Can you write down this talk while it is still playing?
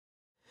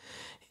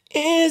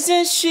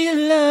Isn't she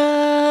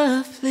lovely?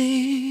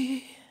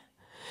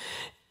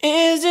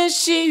 Isn't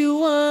she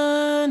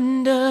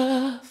wonderful?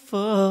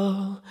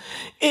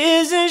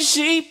 Isn't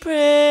she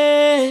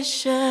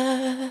precious?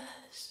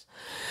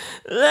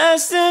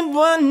 Less than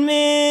 1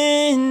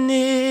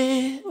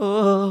 minute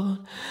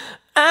old.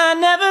 I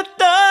never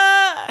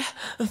thought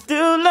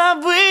through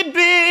love we'd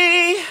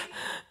be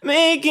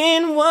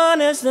making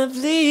one as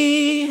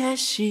lovely as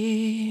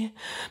she.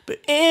 But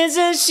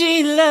isn't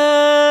she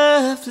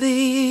lovely,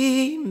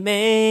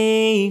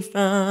 made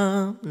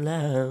from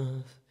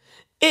love?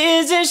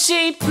 Isn't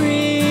she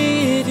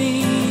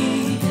pretty,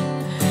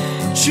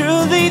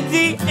 truly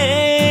the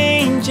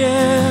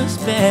angel's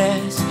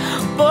best?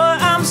 Boy,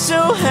 I'm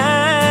so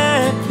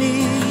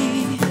happy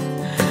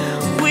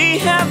we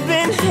have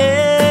been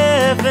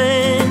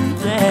heaven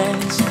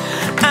blessed.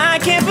 I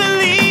can't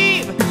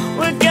believe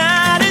what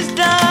God has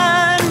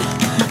done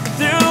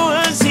through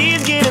us.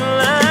 He's giving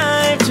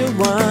life to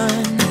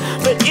one.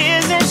 But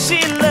isn't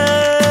she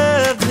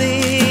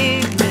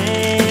lovely,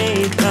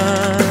 made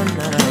from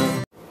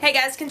love? Hey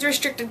guys,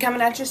 KenzeRestricted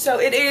coming at you. So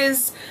it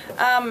is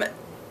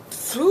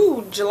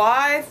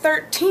July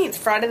 13th,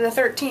 Friday the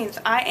 13th.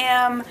 I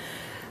am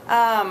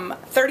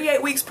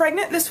 38 weeks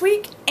pregnant this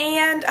week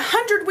and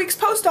 100 weeks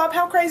post-op.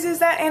 How crazy is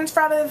that? And it's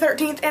Friday the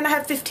 13th and I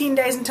have 15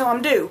 days until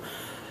I'm due.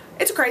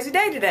 It's a crazy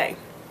day today.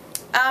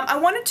 I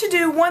wanted to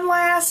do one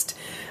last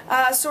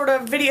sort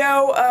of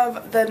video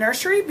of the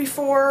nursery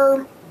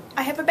before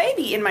I have a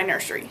baby in my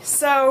nursery.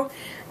 So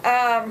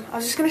I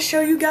was just going to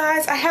show you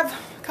guys. I have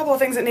a couple of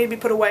things that need to be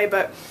put away,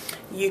 but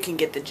you can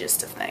get the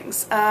gist of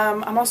things.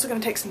 I'm also going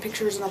to take some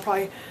pictures and I'll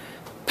probably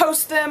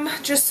post them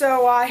just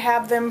so I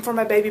have them for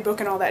my baby book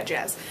and all that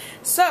jazz.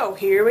 So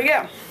here we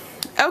go.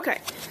 Okay,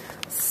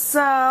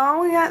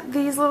 so we got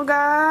these little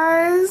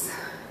guys.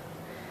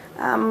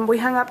 We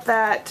hung up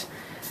that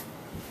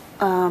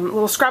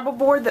little Scrabble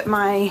board that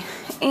my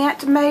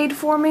aunt made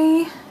for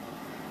me.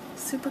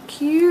 Super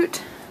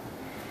cute.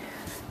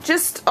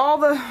 Just all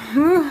the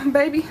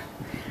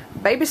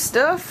baby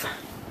stuff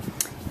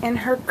in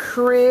her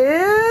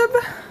crib.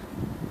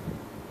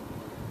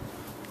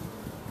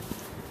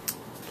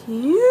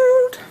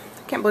 Cute.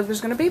 Can't believe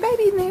there's going to be a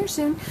baby in there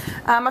soon.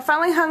 I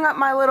finally hung up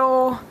my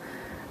little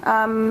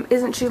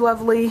Isn't She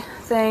Lovely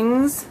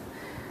things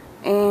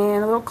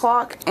and a little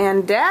clock,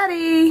 and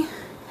Daddy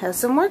has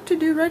some work to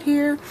do right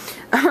here.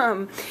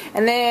 And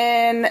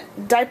then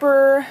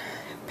diaper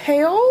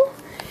pail,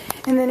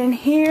 and then in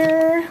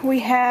here we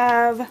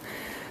have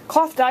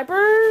cloth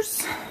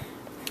diapers.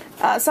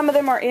 Some of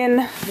them are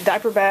in the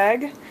diaper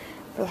bag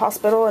for the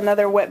hospital,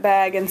 another wet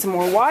bag, and some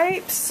more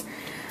wipes.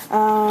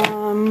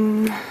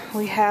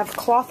 We have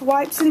cloth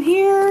wipes in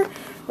here,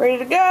 ready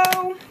to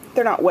go.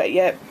 They're not wet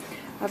yet.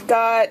 I've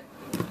got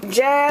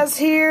Jazz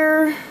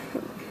here,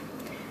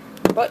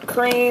 butt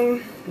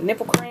cream,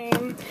 nipple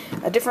cream,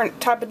 a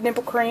different type of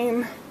nipple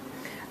cream.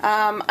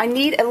 I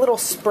need a little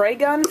spray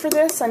gun for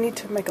this. I need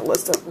to make a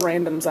list of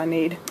randoms I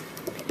need.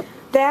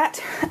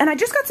 That, and I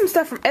just got some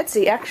stuff from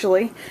Etsy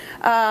actually.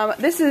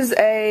 This is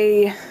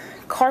a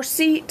car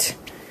seat,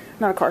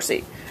 not a car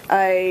seat,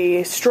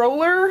 a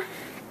stroller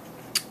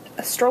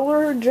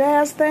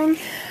Jazz thing.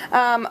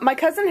 My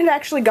cousin had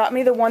actually got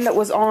me the one that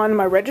was on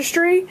my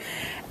registry,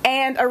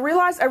 and I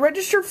realized I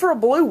registered for a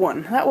blue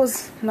one. That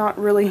was not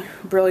really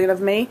brilliant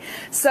of me.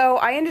 So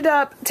I ended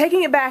up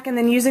taking it back and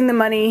then using the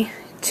money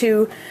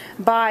to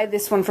buy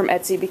this one from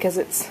Etsy because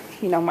it's,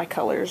 you know, my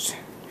colors.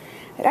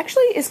 It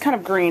actually is kind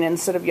of green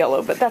instead of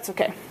yellow, but that's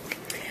okay.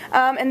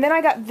 And then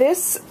I got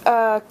this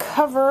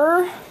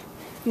cover,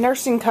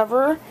 nursing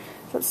cover.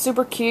 That's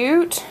super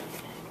cute.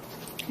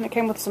 And it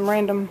came with some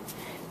random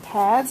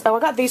pads. Oh,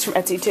 I got these from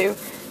Etsy too.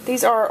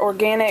 These are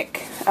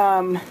organic,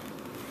 you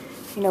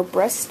know,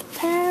 breast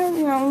pads,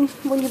 you know,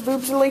 when your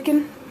boobs are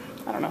leaking.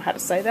 I don't know how to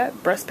say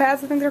that. Breast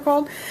pads, I think they're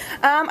called.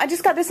 I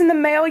just got this in the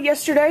mail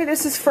yesterday.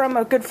 This is from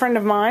a good friend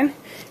of mine.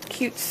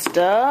 Cute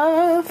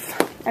stuff.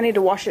 I need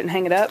to wash it and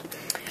hang it up.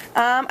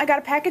 I got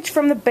a package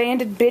from the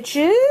Banded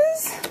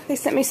Bitches. They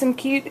sent me some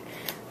cute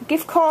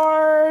gift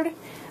card,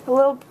 a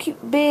little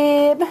cute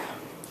bib,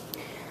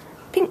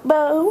 pink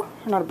bow,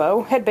 or not a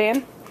bow,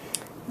 headband,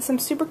 and some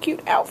super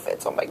cute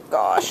outfits. Oh my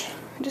gosh.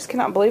 I just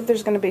cannot believe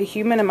there's going to be a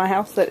human in my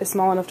house that is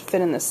small enough to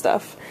fit in this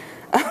stuff.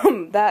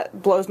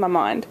 That blows my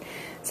mind.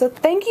 So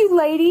thank you,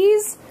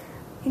 ladies.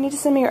 You need to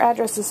send me your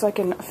addresses so I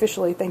can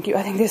officially thank you.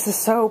 I think this is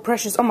so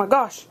precious. Oh my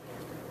gosh.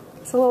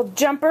 It's a little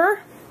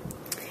jumper.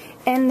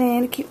 And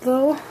then a cute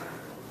little...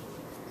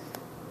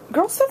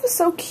 Girl stuff is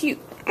so cute.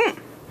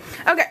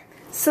 Okay.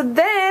 So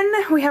then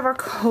we have our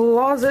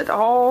closet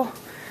all...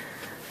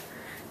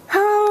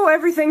 Oh,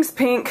 everything's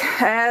pink,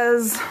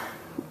 as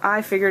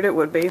I figured it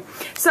would be.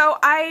 So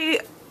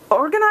I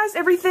organized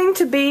everything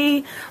to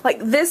be like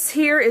this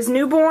here is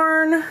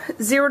newborn,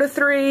 0 to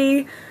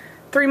 3,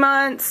 3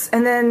 months,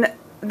 and then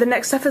the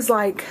next stuff is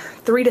like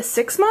 3 to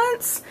 6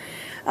 months.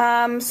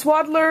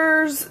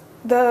 Swaddlers,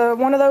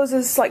 one of those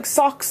is like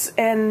socks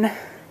and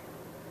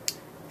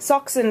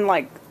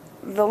like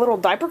the little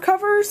diaper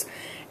covers,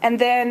 and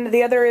then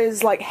the other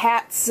is like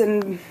hats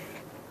and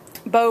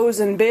bows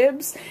and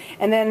bibs,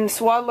 and then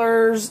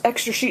swaddlers,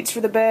 extra sheets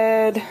for the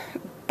bed,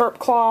 burp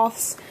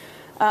cloths.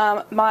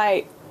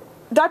 My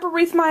diaper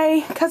wreath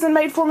my cousin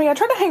made for me. I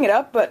tried to hang it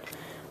up, but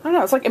I don't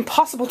know, it's like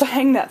impossible to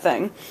hang that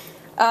thing.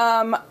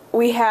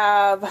 We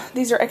have,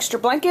 these are extra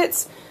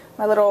blankets,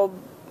 my little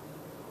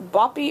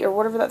boppy, or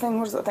whatever that thing,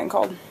 what is that thing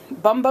called?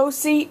 Bumbo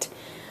seat.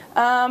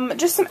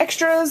 Just some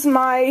extras,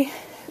 my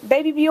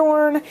Baby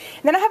Bjorn. And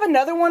then I have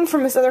another one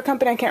from this other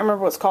company, I can't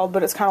remember what it's called,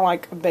 but it's kind of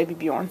like a Baby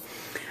Bjorn.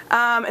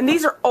 And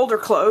these are older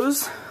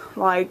clothes,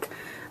 like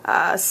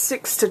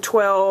 6 to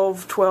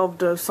 12, 12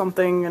 to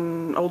something,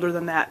 and older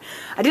than that.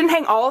 I didn't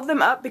hang all of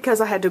them up because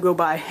I had to go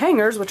buy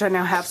hangers, which I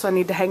now have, so I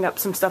need to hang up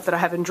some stuff that I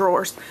have in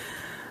drawers.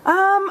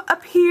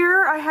 Up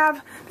here I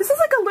have, this is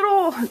like a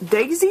little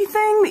daisy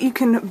thing that you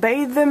can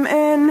bathe them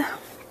in.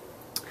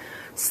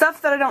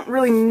 Stuff that I don't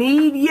really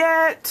need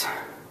yet,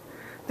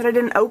 that I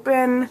didn't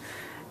open,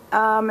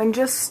 and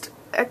just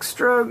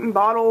extra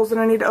bottles that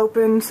I need to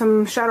open,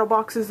 some shadow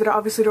boxes that I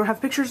obviously don't have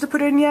pictures to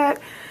put in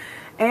yet,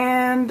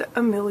 and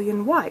a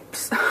million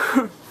wipes.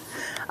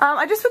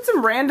 I just put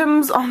some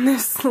randoms on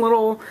this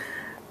little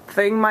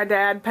thing my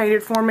dad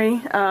painted for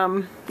me.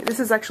 This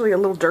is actually a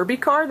little derby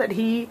car that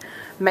he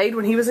made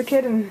when he was a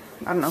kid, and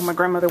I don't know, my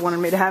grandmother wanted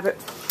me to have it.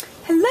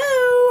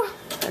 Hello!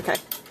 Okay.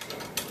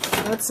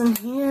 What's in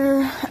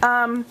here?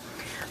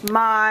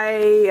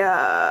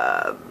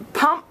 My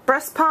pump,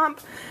 breast pump,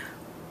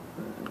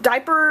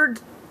 diapers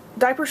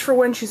for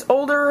when she's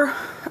older,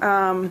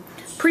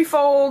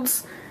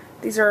 pre-folds.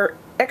 These are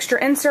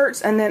extra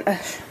inserts, and then a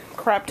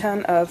crap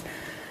ton of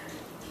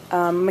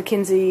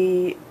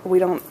Mackenzie, we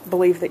don't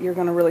believe that you're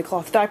going to really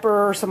cloth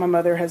diaper, so my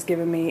mother has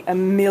given me a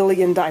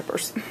million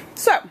diapers.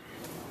 So,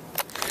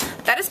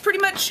 that is pretty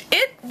much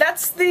it.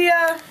 That's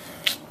the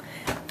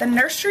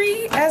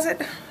nursery as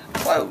it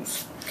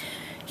closed.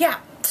 Yeah,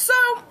 so,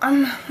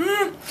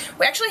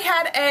 we actually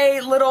had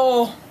a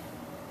little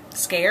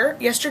scare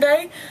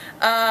yesterday.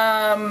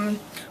 I'm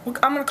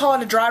going to call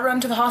it a dry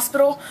run to the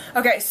hospital.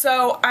 Okay,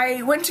 so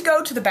I went to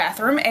go to the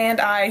bathroom, and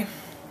I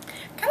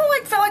kind of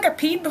like felt like I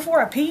peed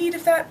before I peed,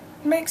 if that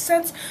makes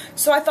sense.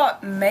 So I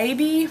thought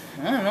maybe,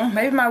 I don't know,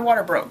 maybe my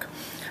water broke.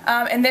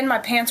 And then my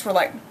pants were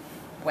like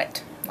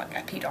wet, like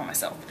I peed on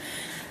myself.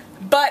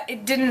 But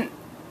it didn't,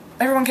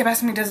 everyone kept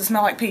asking me, does it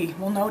smell like pee?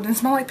 Well, no, it didn't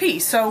smell like pee.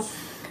 So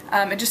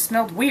it just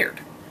smelled weird.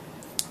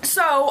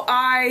 So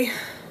I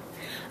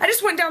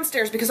just went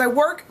downstairs because I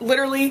work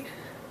literally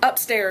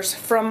upstairs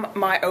from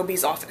my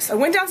OB's office. I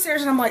went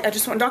downstairs and I'm like, I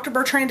just want Dr.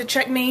 Bertrand to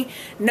check me.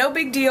 No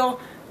big deal.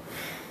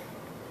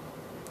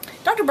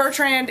 Dr.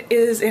 Bertrand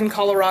is in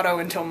Colorado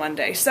until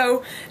Monday.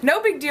 So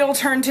no big deal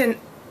turned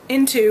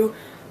into,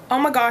 oh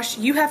my gosh,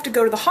 you have to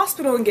go to the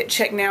hospital and get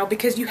checked now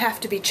because you have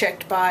to be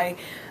checked by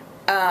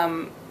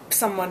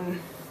someone,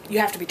 you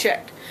have to be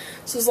checked.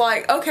 So it's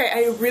like, okay,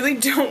 I really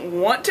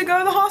don't want to go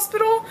to the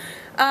hospital,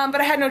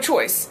 but I had no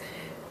choice.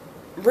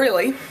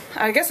 Really.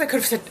 I guess I could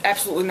have said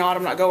absolutely not,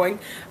 I'm not going.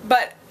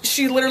 But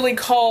she literally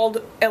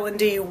called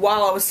L&D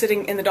while I was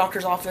sitting in the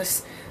doctor's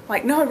office.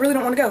 Like, no, I really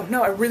don't want to go.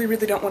 No, I really,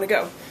 really don't want to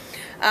go.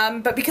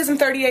 But because I'm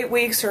 38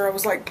 weeks, or I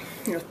was like,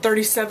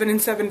 37 in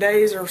 7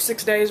 days, or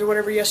 6 days, or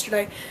whatever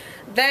yesterday,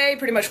 they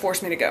pretty much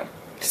forced me to go.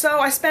 So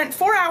I spent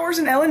 4 hours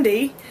in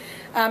L&D,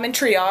 in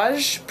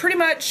triage, pretty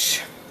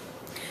much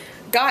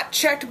got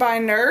checked by a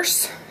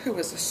nurse, who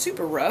was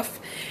super rough,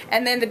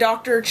 and then the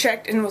doctor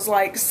checked and was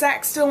like,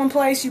 sac's still in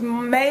place, you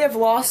may have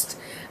lost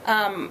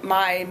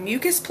my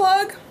mucus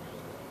plug,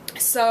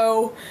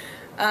 so,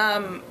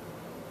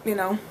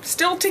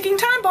 still ticking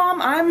time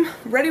bomb, I'm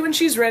ready when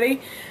she's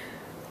ready.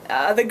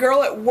 The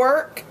girl at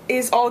work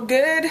is all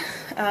good,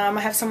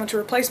 I have someone to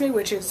replace me,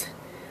 which is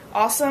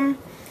awesome,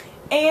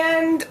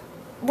 and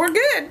we're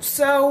good,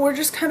 so we're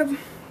just kind of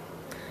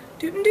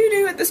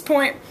doo-doo at this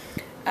point.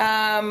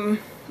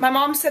 My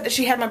mom said that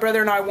she had my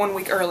brother and I 1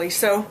 week early,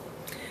 so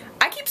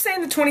I keep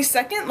saying the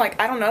 22nd, like,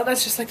 I don't know,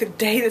 that's just like the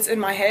day that's in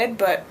my head,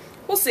 but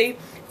we'll see.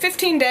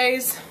 15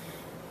 days,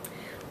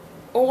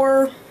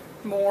 or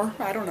more,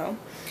 I don't know.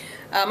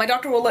 My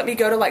doctor will let me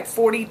go to like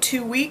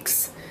 42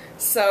 weeks,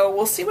 so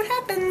we'll see what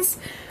happens.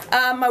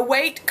 My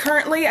weight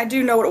currently, I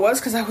do know what it was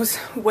because I was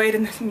weighed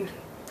in the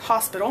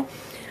hospital,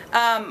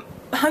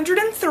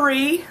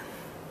 103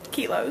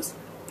 kilos.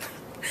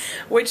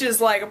 Which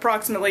is like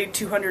approximately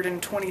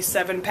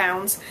 227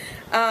 pounds.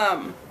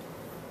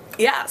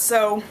 Yeah,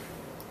 so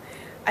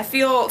I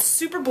feel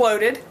super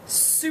bloated,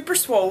 super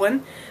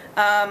swollen.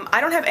 I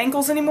don't have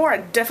ankles anymore. I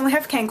definitely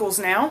have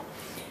cankles now.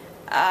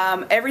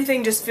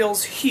 Everything just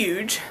feels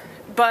huge.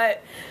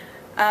 But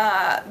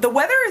the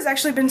weather has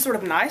actually been sort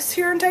of nice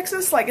here in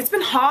Texas. Like, it's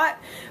been hot,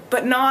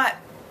 but not,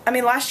 I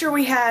mean, last year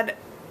we had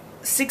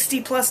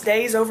 60 plus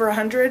days over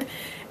 100,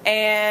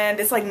 and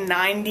it's like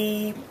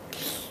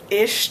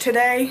 90-ish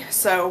today,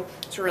 so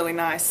it's really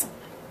nice.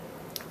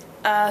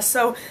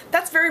 So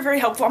that's very, very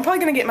helpful. I'm probably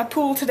going to get my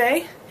pool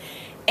today.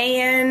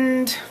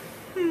 And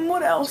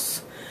what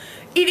else?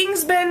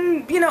 Eating's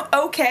been,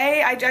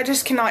 okay. I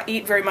just cannot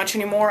eat very much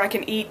anymore. I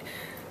can eat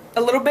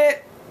a little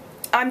bit.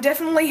 I'm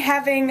definitely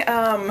having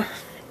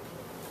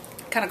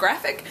kind of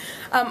graphic.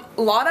 A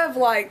lot of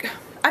like,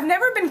 I've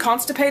never been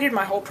constipated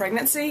my whole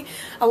pregnancy.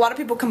 A lot of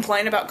people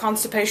complain about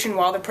constipation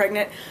while they're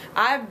pregnant.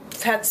 I've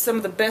had some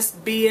of the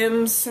best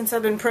BMs since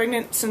I've been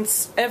pregnant,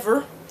 since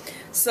ever.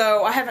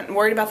 So I haven't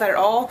worried about that at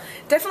all.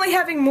 Definitely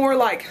having more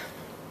like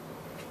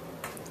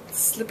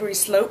slippery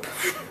slope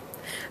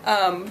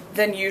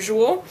than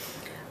usual.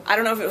 I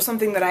don't know if it was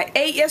something that I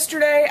ate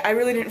yesterday. I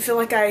really didn't feel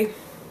like I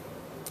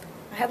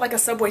had like a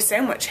Subway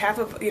sandwich, half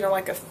of, you know,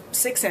 like a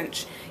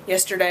 6-inch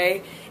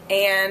yesterday,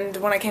 and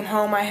when I came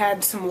home I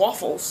had some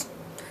waffles.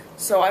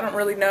 So I don't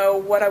really know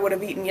what I would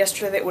have eaten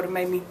yesterday that would have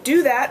made me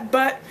do that,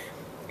 but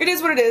it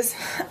is what it is.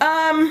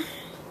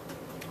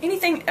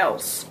 Anything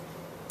else?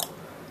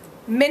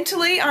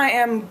 Mentally, I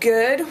am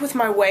good with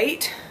my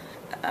weight.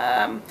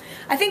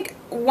 I think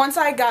once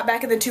I got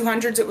back in the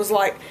 200s, it was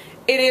like,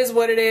 it is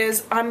what it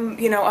is.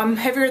 I'm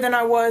heavier than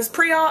I was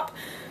pre-op,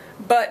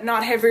 but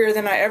not heavier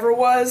than I ever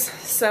was.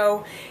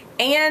 So,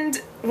 and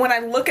when I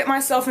look at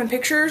myself in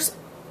pictures,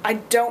 I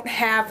don't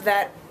have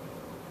that.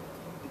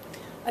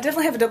 I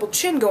definitely have a double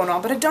chin going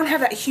on, but I don't have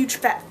that huge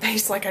fat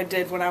face like I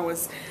did when I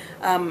was,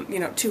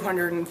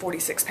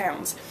 246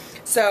 pounds.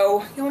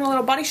 So, you want a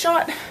little body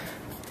shot?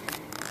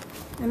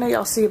 I know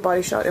y'all see a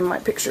body shot in my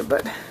picture,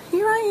 but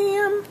here I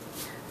am,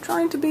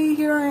 trying to be,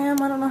 here I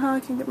am. I don't know how I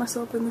can get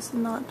myself in this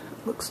and not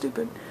look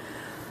stupid.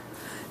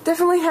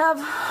 Definitely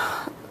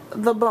have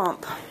the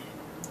bump.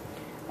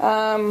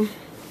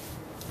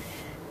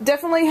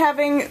 Definitely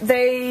having,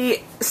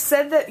 they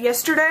said that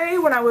yesterday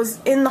when I was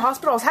in the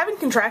hospital, I was having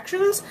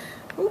contractions.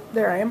 Oop,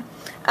 there I am.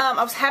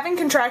 I was having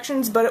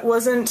contractions, but it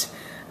wasn't,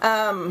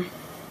 I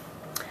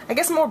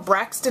guess more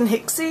Braxton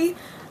Hicksy.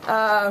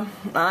 I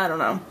don't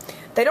know.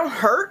 They don't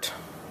hurt.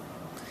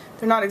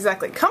 They're not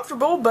exactly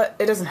comfortable, but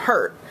it doesn't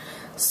hurt.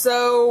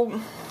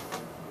 So,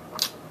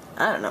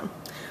 I don't know.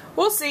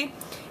 We'll see.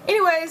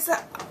 Anyways,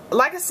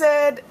 like I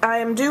said, I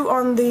am due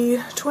on the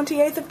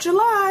 28th of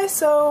July,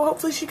 so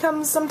hopefully she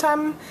comes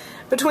sometime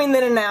between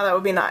then and now. That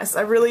would be nice.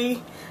 I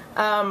really,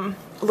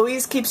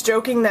 Louise keeps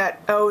joking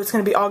that, oh, it's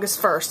going to be August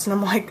 1st, and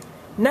I'm like,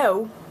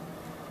 no,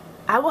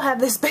 I will have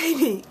this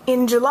baby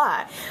in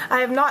July. I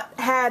have not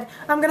had,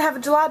 I'm going to have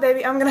a July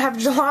baby, I'm going to have a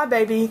July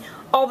baby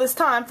all this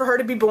time for her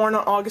to be born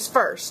on August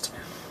 1st.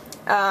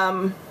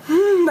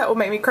 That will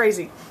make me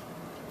crazy.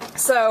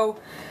 So,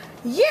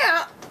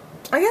 yeah,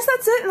 I guess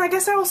that's it, and I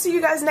guess I will see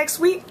you guys next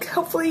week,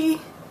 hopefully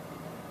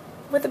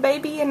with a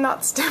baby and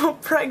not still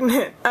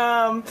pregnant.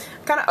 Kind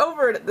of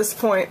over it at this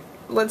point,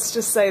 let's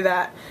just say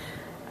that.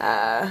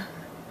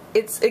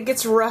 It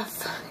gets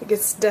rough.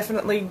 It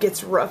definitely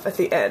gets rough at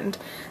the end.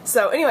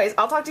 So anyways,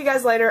 I'll talk to you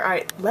guys later.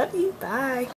 Alright, love you. Bye.